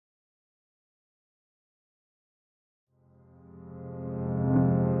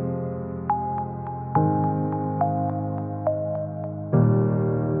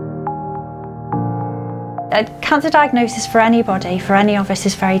A cancer diagnosis for anybody, for any of us,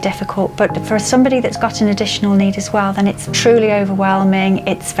 is very difficult, but for somebody that's got an additional need as well, then it's truly overwhelming.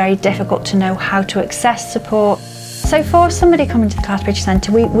 It's very difficult to know how to access support. So for somebody coming to the Clatterbridge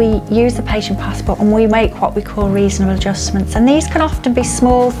Centre, we use the patient passport and we make what we call reasonable adjustments, and these can often be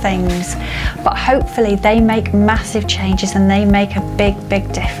small things, but hopefully they make massive changes and they make a big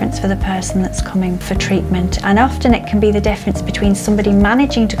difference for the person that's coming for treatment. And often it can be the difference between somebody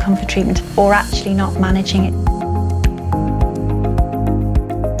managing to come for treatment or actually not managing it.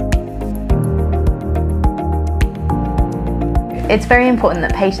 It's very important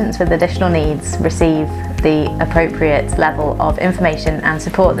that patients with additional needs receive the appropriate level of information and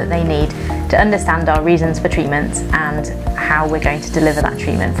support that they need to understand our reasons for treatment and how we're going to deliver that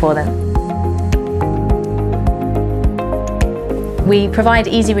treatment for them. We provide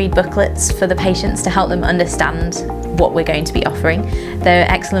easy read booklets for the patients to help them understand what we're going to be offering. They're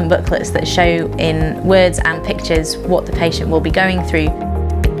excellent booklets that show in words and pictures what the patient will be going through.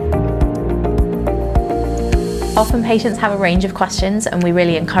 Often patients have a range of questions, and we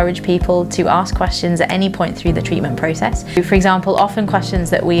really encourage people to ask questions at any point through the treatment process. For example, often questions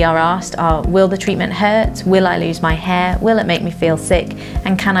that we are asked are, will the treatment hurt? Will I lose my hair? Will it make me feel sick?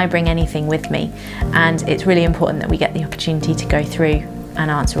 And can I bring anything with me? And it's really important that we get the opportunity to go through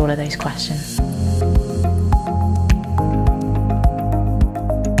and answer all of those questions.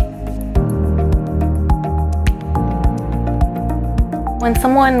 When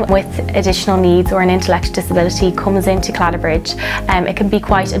someone with additional needs or an intellectual disability comes into Clatterbridge, it can be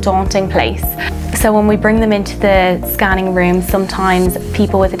quite a daunting place. So when we bring them into the scanning room, sometimes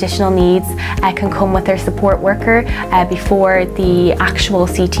people with additional needs can come with their support worker before the actual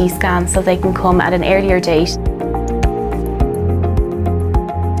CT scan, so they can come at an earlier date.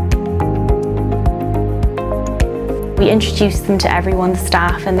 We introduce them to everyone, the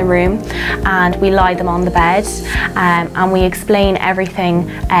staff in the room, and we lie them on the bed and we explain everything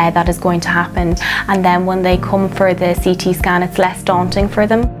that is going to happen. And then when they come for the CT scan, it's less daunting for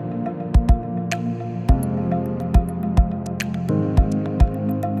them.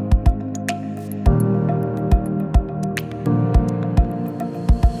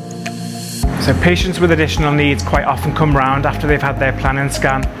 So patients with additional needs quite often come round after they've had their plan and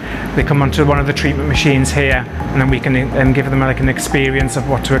scan. They come onto one of the treatment machines here, and then we can give them like an experience of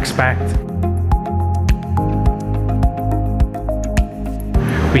what to expect.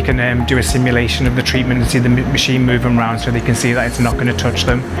 We can do a simulation of the treatment and see the machine moving around so they can see that it's not going to touch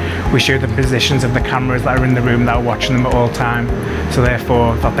them. We show them positions of the cameras that are in the room that are watching them at all time, so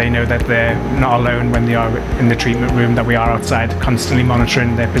therefore that they know that they're not alone when they are in the treatment room, that we are outside constantly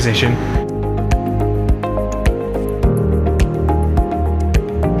monitoring their position.